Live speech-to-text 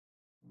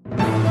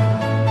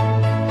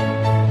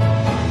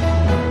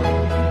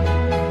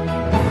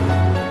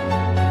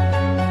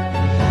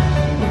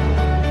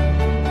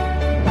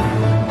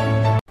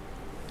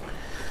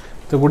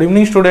तो good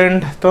evening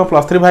student. तो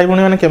plus 3 भाई भाई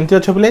मैंने केमती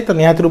अच्छे पिले तो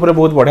निहाती रूप से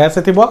बहुत बढ़िया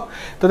से थी।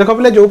 तो देख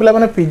पिले जो पिला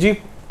मैंने पीजी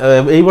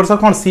यही वर्ष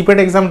कौन CIPET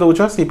exam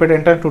दौच CIPET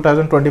entrance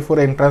 2024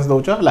 entrance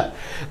दौच है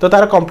तो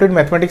तार कंप्लीट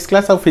मैथमेटिक्स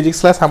क्लास और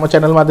फिजिक्स क्लास आम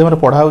चैनल माध्यम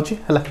पढ़ा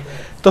है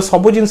तो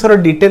सब जिनसर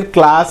detail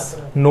class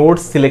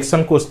notes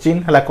selection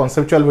question है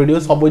कॉन्सेप्चुअल वीडियो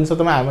सब जिन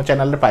तुम आम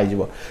चैनल पाइज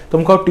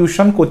तुमको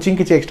ट्यूशन कोचिंग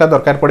किसी एक्स्ट्रा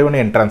दरकार पड़े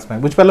एंट्रांस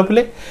में बुझिपाल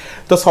पिले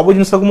तो सब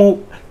जिन को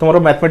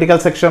तुम मैथमेटिकल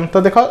सेक्शन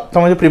तो देख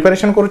तुम जो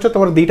प्रिपेरेसन कर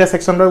तुम दुईटा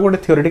सेक्शन गोटे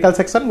थियोरेटिकल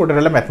सेक्शन गोटे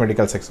रहा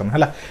मैथमेटिकल सेक्शन है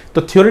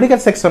तो थियोरेटिकल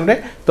सेक्शन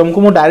में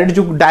तुमको मुझे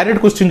डायरेक्ट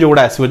क्वेश्चन जो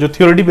गुड़ा आसो जो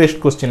थियोरी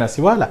बेस्ड क्वेश्चन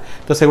आसो है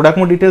तो से गुड़ा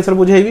डिटेल्स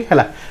बुझेबी है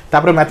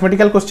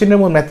मैथमेटिकल क्वेश्चन में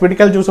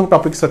मैथमेटिकल जो सब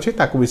टॉपिक्स अच्छी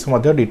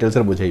विषय डिटेल्स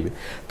बुझेबी।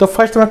 तो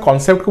फर्स्ट तुम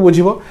कॉन्सेप्ट को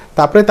बुझ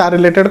तार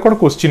रिलेटेड कौन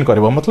क्वेश्चन कर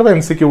मतलब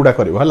MCQ गुड़ा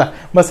कर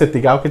बस से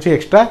किसी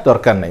एक्स्ट्रा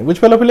दरकार नहीं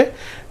बुझिपाल पिले।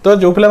 तो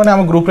जो पिला मैंने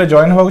आम ग्रुप में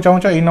जॉइन होगा चाहूँ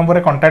यही नंबर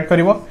में कंटाक्ट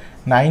कर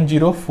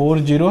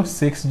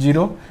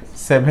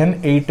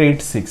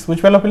 9040607886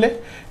 बुझिपाल पिले।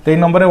 तो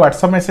यही नंबर में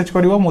व्हाट्सएप मैसेज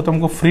कर मुझे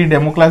तुमको फ्री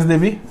डेमो क्लास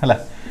देवी है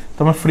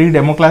तुम फ्री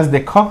डेमो क्लास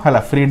देख है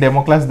फ्री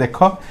डेमो क्लास देख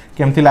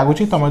केमती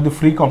लगुच तुम जो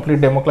free complete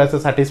demo class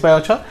satisfy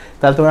अच्छ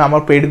ताल तुम आम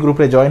पेड ग्रुप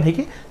में जॉइन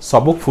होगी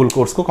सब फुल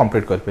कोर्स को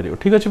कंप्लीट कर पार।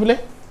 ठीक अच्छे पिले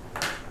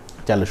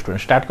चलो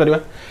स्टूडेंट स्टार्ट करवा।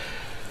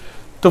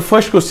 तो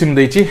फर्स्ट क्वेश्चन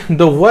देछि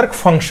द वर्क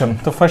फंक्शन।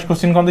 तो फर्स्ट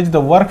क्वेश्चन कौन देछि the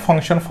work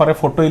function for a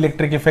photo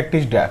electric effect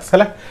is dash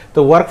है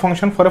तो work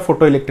function for a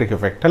photo electric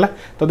effect है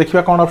तो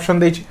देखिए कौन ऑप्शन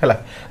देछि है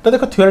तो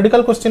देखो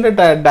थियोरेटिकल क्वेश्चन रे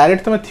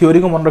डायरेक्ट तुम थ्योरी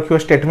को मन रखियो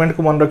स्टेटमेंट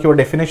को मन रखियो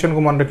डेफिनेशन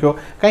को मन रखियो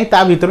कहीं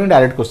ता भीतर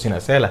डायरेक्ट क्वेश्चन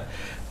आसे है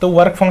तो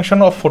work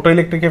function of photo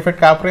electric effect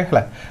का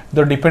है the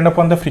depend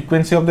upon the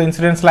frequency of the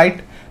incidence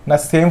light ना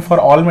same for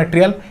all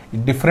material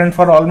different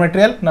for all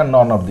material ना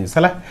नॉन ऑफ दिस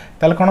है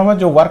ताले कौन हम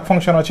जो वर्क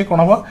फंक्शन अच्छी कौन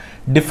हम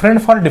डिफरेंट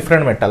फॉर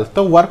डिफरेंट मेटल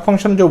तो वर्क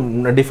फंक्शन जो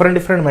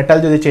डिफरेंट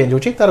मेटल जो चेंज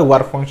होची तार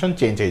वर्क फंक्शन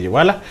चेंज हो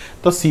है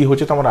तो सी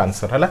होची तुम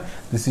आंसर है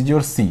दिस इज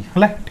योर सी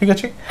है ठीक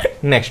अच्छे।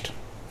 नेक्स्ट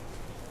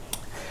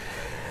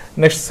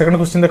सेकंड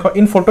क्वेश्चन देखो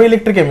इन photo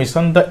electric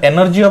emission the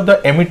energy of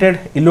the emitted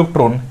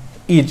electron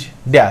is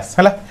dash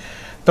है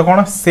तो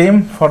कौन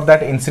same for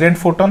that incident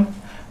photon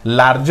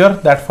larger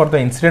that for the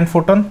incident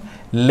photon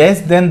less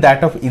than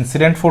that of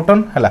incident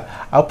photon है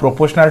आ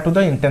proportional to the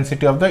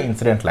intensity of the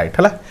incident light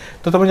है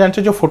तो तुम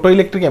जानते जो photo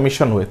electric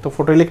emission हुए तो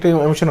फोटो इलेक्ट्रिक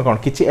एमिशन कौन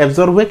किसी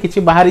एब्जॉर्ब हुए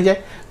किसी बाहर जाए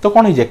तो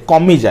कौन हो जाए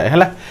कमी जाए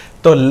है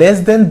तो less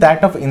than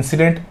that of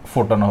incident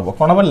photon हम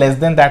कौन हम less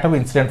than that of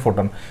incident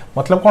photon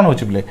मतलब कौन हो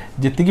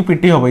जी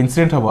पीटी हम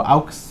इंसिडेंट हम आउ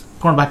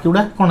कौन बाकी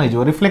गुड़ा कौन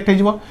हो रिफ्लेक्ट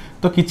हो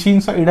तो किसी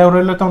जिन इड़ा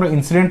रहा तुम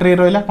इंसिडेंट रे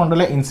रहा कौन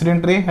रहा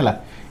इंसिडेंट रे है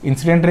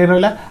इंसिडेंट रे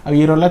रहा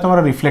ये रहा तुम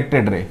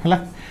रिफ्लेक्टेड रे है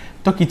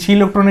तो किसी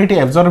इलेक्ट्रॉन ये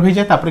एब्जॉर्ब हो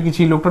जाए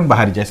किसी इलेक्ट्रॉन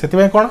बाहर जाए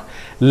से कौन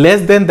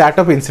less than that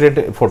of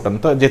incident photon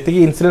तो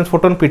जी इंसिडेंट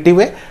फोटोन पीटी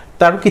हुए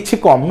तार किसी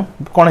कम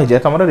कौन हो जाए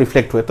तुम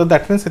रिफ्लेक्ट हुए तो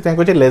दैट मीन्स से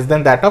कहे less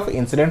than that of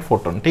incident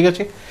photon. ठीक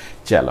अच्छे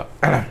चलो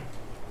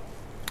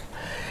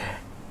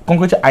कौन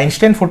कहे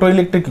आइंस्टाइन फोटो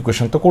इलेक्ट्रिक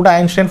इक्वेशन तो कौटा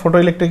आइंस्टाइन फोटो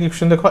इलेक्ट्रिक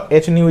इक्वेशन देखो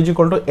H new is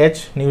equal to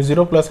H new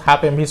 0 plus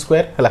half M we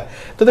square है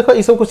तो देखो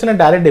ये सब क्वेश्चन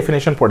डायरेक्ट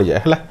डेफिनेशन पड़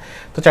जाए है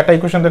तो चार्टा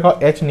इक्वेशन देखो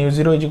H new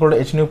 0 is equal to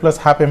H new plus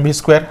half M we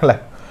square है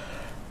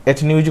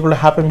H new is equal to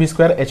half M we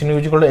square H new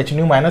is equal to H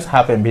new minus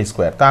half M we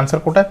square तो answer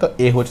Kota तो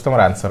ए हो तुम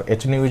answer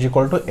H new is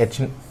equal to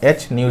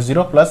H new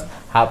 0 plus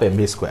half M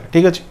we square.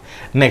 ठीक अच्छे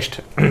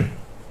next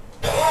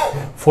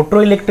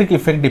photo electric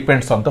effect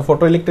depends on तो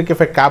photo electric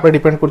effect क्या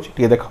depend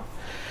कर देखो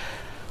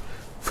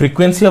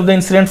frequency of the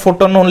incident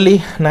photon only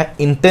na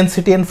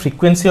intensity and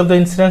frequency of the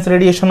incidence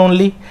radiation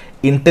only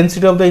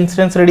intensity of the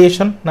incidence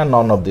radiation na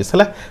none of this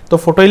है तो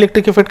photo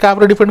electric effect का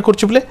depend कर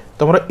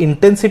तुम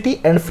intensity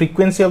and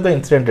frequency of the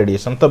incident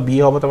radiation तो B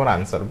हम तुम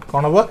answer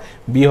कौन हम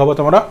बी हम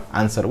तुम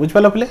आंसर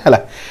बुझिपाल पिले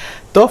है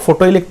तो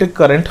फोटो इलेक्ट्रिक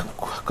करंट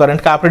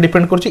का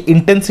डिपेंड कर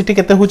इंटेंसिटी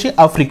केते होची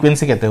आ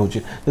फ्रीक्वेंसी केते होची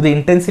यदि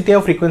इंटेंसिटी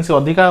और फ्रीक्वेंसी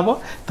अधिका हो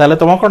ताले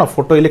तुम कौन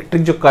फोटो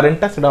इलेक्ट्रिक जो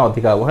करंट सेटा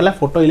अधिका हो है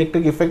फोटो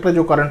इलेक्ट्रिक इफेक्ट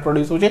जो करंट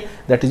प्रोड्यूस होची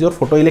that is your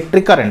photo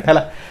electric current है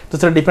तो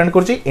से डिपेंड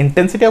कर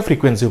इंटेंसिटी और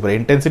फ्रीक्वेंसी ऊपर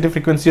इंटेंसिटी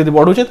फ्रीक्वेंसी यदि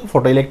बढ़ुचे तो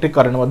फोटो इलेक्ट्रिक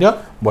करंट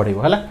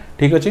बढ़िबो है।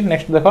 ठीक अच्छे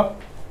नेक्स्ट देखो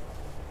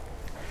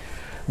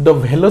the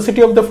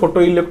velocity of the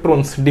photo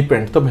electrons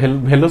depend तो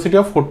वेलोसिटी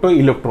ऑफ फोटो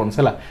इलेक्ट्रॉन्स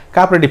है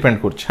क्या डिपेंड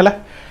कर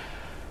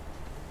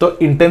तो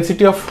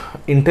इंटेंसिटी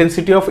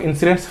ऑफ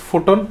इंसिडेंट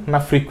फोटोन ना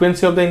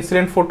frequency of the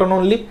incident photon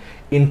only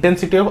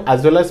intensity of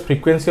as well as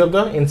frequency of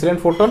the incident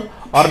photon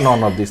और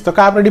none of this तो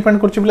क्या depend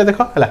कर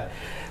देखो है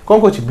कौन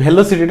कौन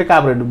velocity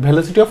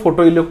velocity of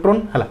photo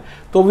electron है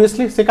तो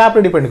ओब्वियसली से क्या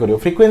डिपेंड करियो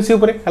फ्रीक्वेंसी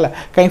ऊपर है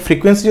कहीं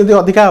फ्रीक्वेंसी जब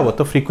अधिका हो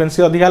तो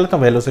फ्रीक्वेंसी अधिका तो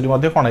वेलोसिटी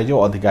कौन हो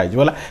अधिका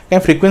हो कहीं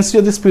फ्रीक्वेंसी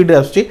जब स्पीड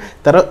आसुची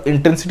तार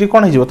इंटेंसिटी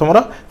कौन हो तुम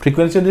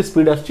फ्रीक्वेंसी जब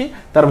स्पीड आसुची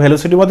तार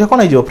वेलोसिटी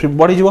कौन हो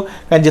बढ़ी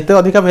कहीं जिते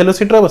अधिका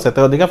वेलोसिटी रहा से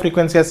अधिका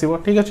फ्रीक्वेंसी आसो।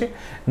 ठीक अच्छे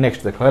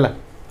नेक्स्ट देखो है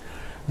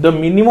the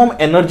minimum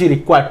energy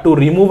required to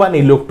remove an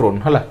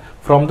electron है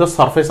from the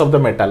surface of the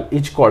metal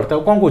is called तो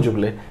कौन कहूँ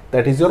बोले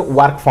that is your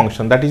work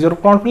function that is your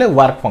कौन बोले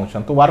work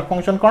function तो work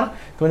function कौन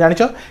तुम जान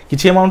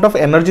किसी अमाउंट ऑफ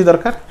एनर्जी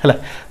दरकार है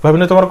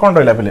भाविने तुम कौन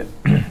रहा बोले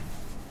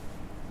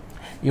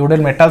ये गोटे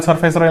मेटाल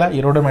सरफेस रहा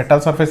ये गोटे मेटाल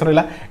सरफेस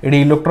रहा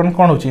ये इलेक्ट्रॉन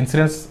कौन हो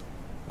इंसिडेंस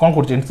कौन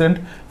कर इंसिडेंट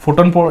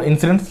फोटोन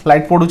इंसिडेंट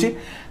लाइट पड़ुची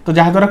तो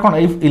जहाँ द्वारा कौन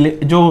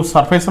जो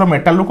सरफेस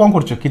मेटाल रू कौन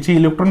कर किसी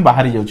इलेक्ट्रॉन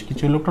बाहरी जाऊँ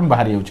किसी इलेक्ट्रॉन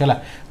बाहरी जाऊँ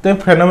तो ये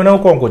फेनोमेना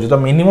कौन कर the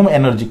minimum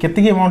energy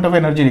केतिकी amount of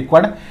energy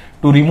required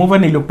to remove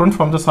an electron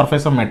from the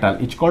surface of metal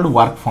is called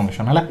work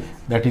function है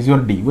दैट इज योर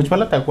डी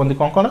बुझिपाला कहते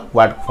कौन कौन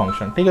वर्क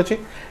फंक्शन ठीक अच्छे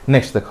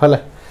नेक्स्ट देख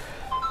है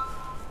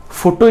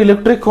फोटो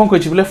इलेक्ट्रिक कौन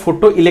कही बोले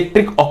photo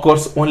electric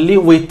occurs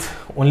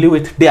only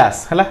with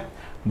dash है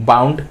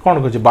बाउंड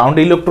कौन कह बाउंड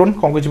इलेक्ट्रॉन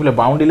कौन कही बोले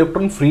बाउंड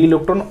इलेक्ट्रॉन फ्री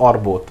इलेक्ट्रॉन और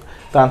बोथ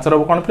तो आंसर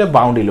हम कौन पे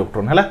बाउंड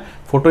इलेक्ट्रॉन है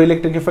फोटो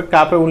इलेक्ट्रिक इफेक्ट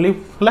क्या ओनली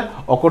है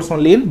occurs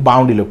only in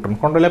bound electron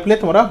कौन रहा पे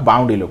तुम्हारा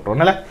बाउंड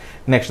इलेक्ट्रॉन है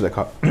नेक्स्ट देख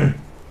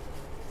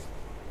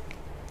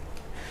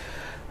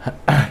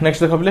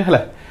नेक्स्ट देख पे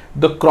है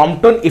the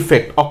Crompton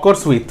effect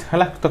occurs with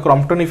है तो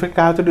क्रॉम्पटन इफेक्ट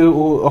क्या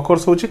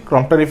अकर्स हो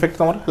क्रॉम्पटन इफेक्ट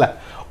तुम है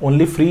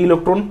only free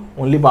electron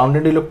only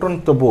bounded electron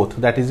तो बोथ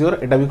दैट इज योर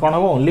एटा भी कौन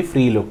हम ओनली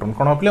फ्री इलेक्ट्रॉन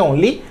कौन पे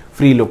ओनली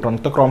फ्री इलेक्ट्रॉन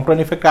तो क्रॉम्पटन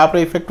इफेक्ट क्या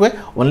इफेक्ट हुए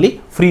ओनली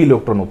फ्री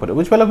इलेक्ट्रॉन ऊपर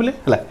बुझिपाला बोले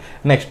है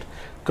नेक्स्ट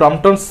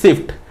क्रॉम्पटन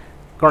शिफ्ट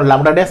कौन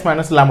lambda dash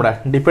minus lambda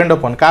depend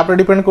अपन क्या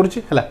डिपेंड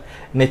करुच्ची है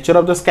nature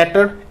of the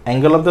scattered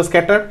angle of the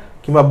scattered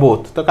किंवा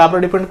बोथ तो क्या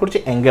depend करुच्ची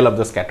angle of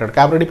the scattered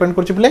क्या डिपेंड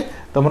करुच्ची बोले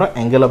तुम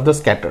एंगल ऑफ द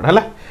स्कैटर्ड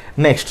है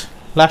नेक्स्ट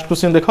लास्ट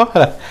क्वेश्चन देखो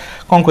है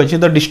कौन कही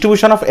the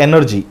distribution of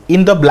energy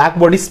in the black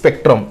body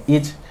spectrum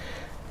is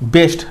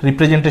best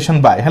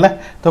representation bye है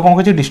तो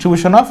कौन कही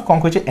डिस्ट्रीब्यूशन ऑफ कौन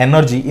कही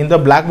energy in the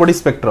black body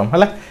spectrum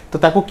है तो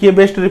ताको किए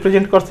बेस्ट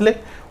रिप्रेजेंट करथिले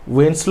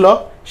veins law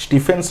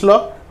Stephen's law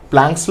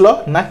planks law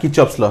ना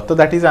किचअप्स लॉ तो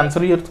दैट इज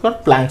आंसर यूज कर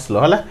प्लैंक्स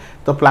लॉ है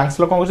तो प्लैंक्स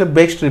लॉ कौन कहे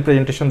बेस्ट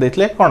रिप्रेजेंटेशन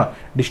देते कौन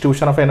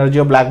distribution of energy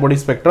of black body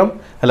spectrum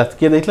है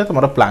किए देते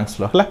तुम प्लैंक्स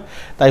लॉ है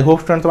तो आई होप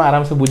स्टूडेंट तुम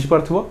आराम से बुझी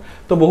पार्थिबो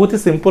तो बहुत ही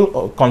सिंपल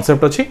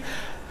कॉन्सेप्ट अच्छी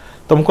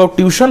तुमको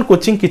ट्यूशन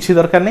कोचिंग किसी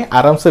दरकार नहीं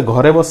आराम से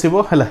घरे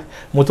बसबो है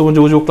मुझे तुम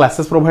जो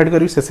क्लासेस प्रोवाइड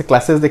करी से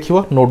क्लासेस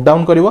देखियो नोट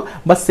डाउन करिवो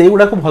बस से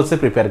गुडा को भलसे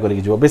प्रिपेयर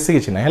करके जीवो बेसी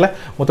किछि नहीं है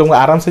मुझे तुमको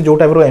आराम से जो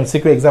टाइप रो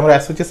एमसीक्यू एग्जाम रे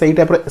आसुची सही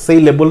टाइप सही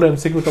लेवल रो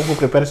एमसीक्यू तुमको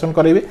प्रिपरेशन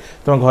करेबे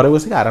तुम घरे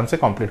बस आराम से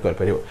कंप्लीट कर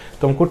परिवो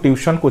तुमको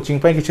ट्यूशन कोचिंग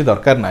पे किछि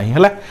दरकार नहीं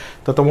है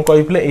तो तुमको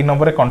कहि ए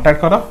नंबर रे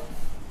कांटेक्ट करो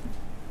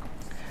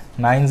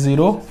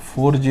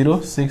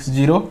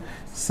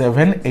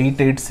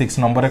 9040607886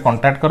 नंबर रे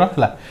कांटेक्ट करो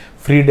है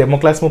फ्री डेमो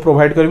क्लास मु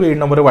प्रोवाइड करी ए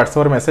नंबर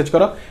व्हाट्सएप मैसेज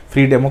करो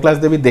फ्री डेमो क्लास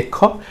देवी देख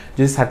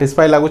जो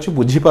साटिस्फाई लगुच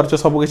बुझी पार्छ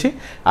सब किसी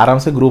आराम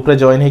से ग्रुप रे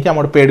जॉइन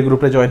होकर पेड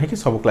ग्रुप रे जॉइन होकर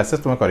सब क्लासेस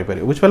तुम कर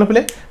बुझिपाल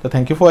पे तो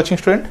thank you for watching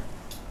student.